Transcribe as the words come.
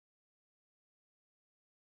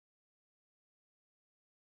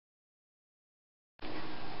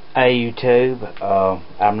Hey YouTube,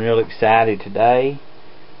 I'm real excited today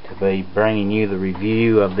to be bringing you the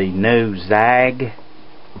review of the new Zag.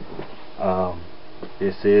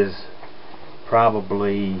 This is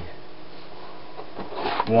probably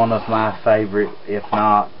one of my favorite, if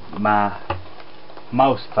not my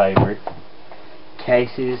most favorite,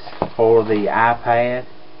 cases for the iPad.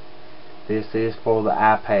 This is for the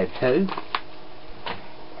iPad 2,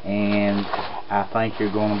 and I think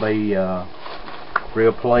you're going to be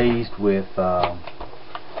real pleased with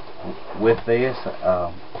this.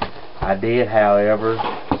 I did, however,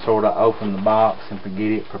 sort of open the box and get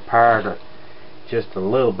it prepared just a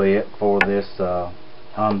little bit for this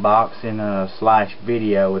unboxing slash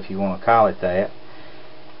video, if you want to call it that.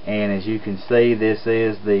 And as you can see, this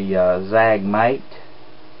is the Zag Mate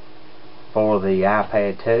for the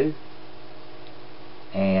iPad 2.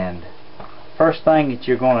 And first thing that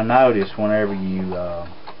you're going to notice whenever you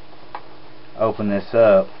open this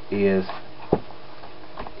up is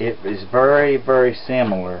it is very, very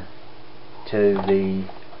similar to the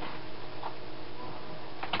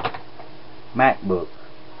MacBook.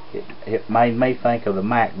 It made me think of the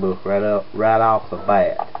MacBook right off the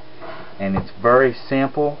bat, and it's very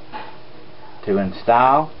simple to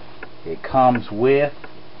install. It comes with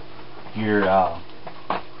your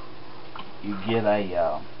you get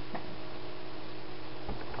a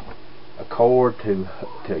cord to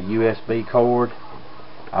a USB cord.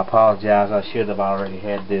 I apologize, I should have already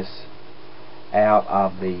had this out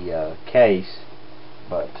of the case,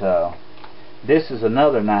 but this is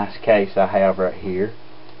another nice case I have right here.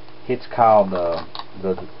 It's called the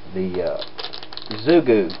Zaggfolio.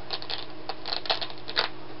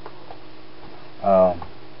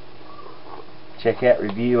 Check that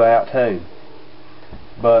review out too.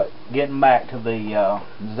 But getting back to the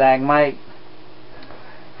Zag Mate,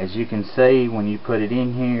 as you can see, when you put it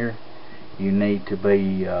in here, you need to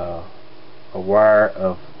be aware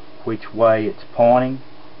of which way it's pointing.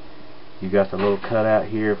 You got the little cutout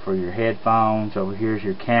here for your headphones. Over here's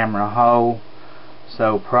your camera hole.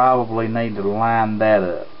 So probably need to line that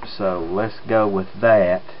up. So let's go with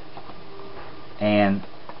that. And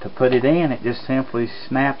to put it in, it just simply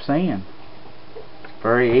snaps in. It's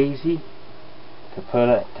very easy to put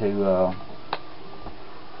it to.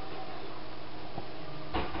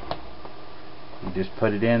 You just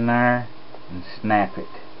put it in there and snap it,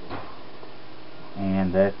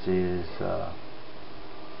 and that is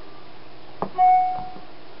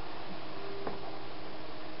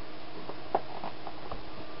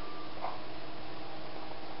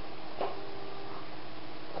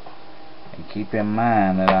and keep in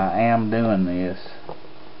mind that I am doing this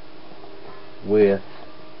with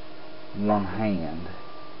one hand.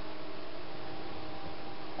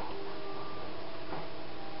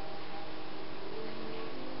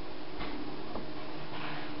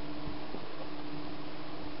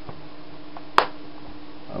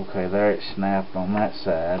 Okay, there, it snapped on that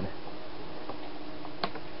side.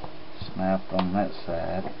 Snapped on that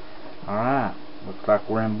side. Alright, looks like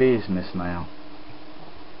we're in business now.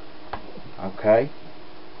 Okay,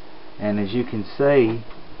 and as you can see,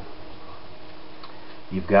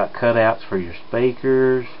 you've got cutouts for your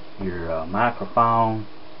speakers, your microphone,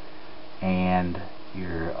 and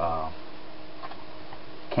your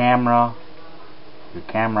camera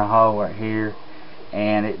hole right here.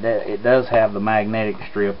 And it does have the magnetic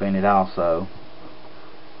strip in it also.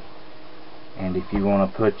 And if you want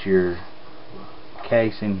to put your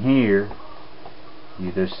case in here,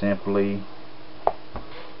 you just simply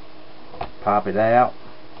pop it out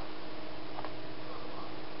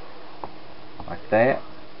like that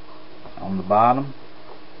on the bottom,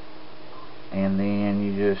 and then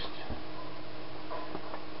you just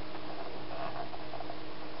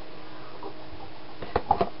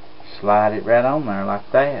slide it right on there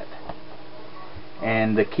like that.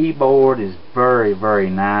 And the keyboard is very, very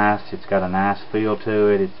nice. It's got a nice feel to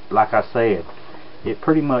it. It's, like I said, it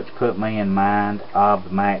pretty much put me in mind of the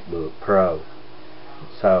MacBook Pro.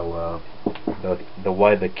 So the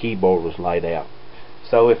way the keyboard was laid out.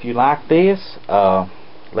 So if you like this,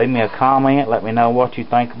 leave me a comment. Let me know what you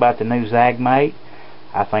think about the new Zag Mate.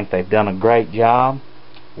 I think they've done a great job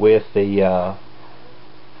with the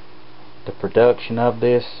production of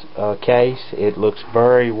this case. It looks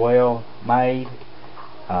very well made.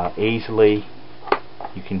 Easily,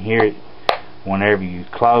 you can hear it whenever you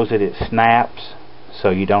close it. It snaps, so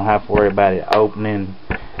you don't have to worry about it opening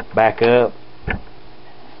back up.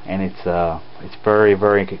 And it's very,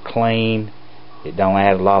 very clean. It don't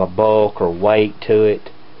add a lot of bulk or weight to it.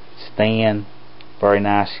 It's thin. Very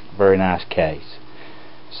nice case.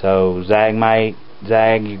 So Zag,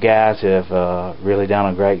 you guys have really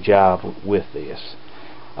done a great job with this.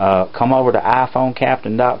 Come over to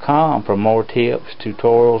iPhoneCaptain.com for more tips,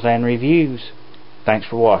 tutorials, and reviews. Thanks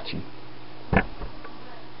for watching.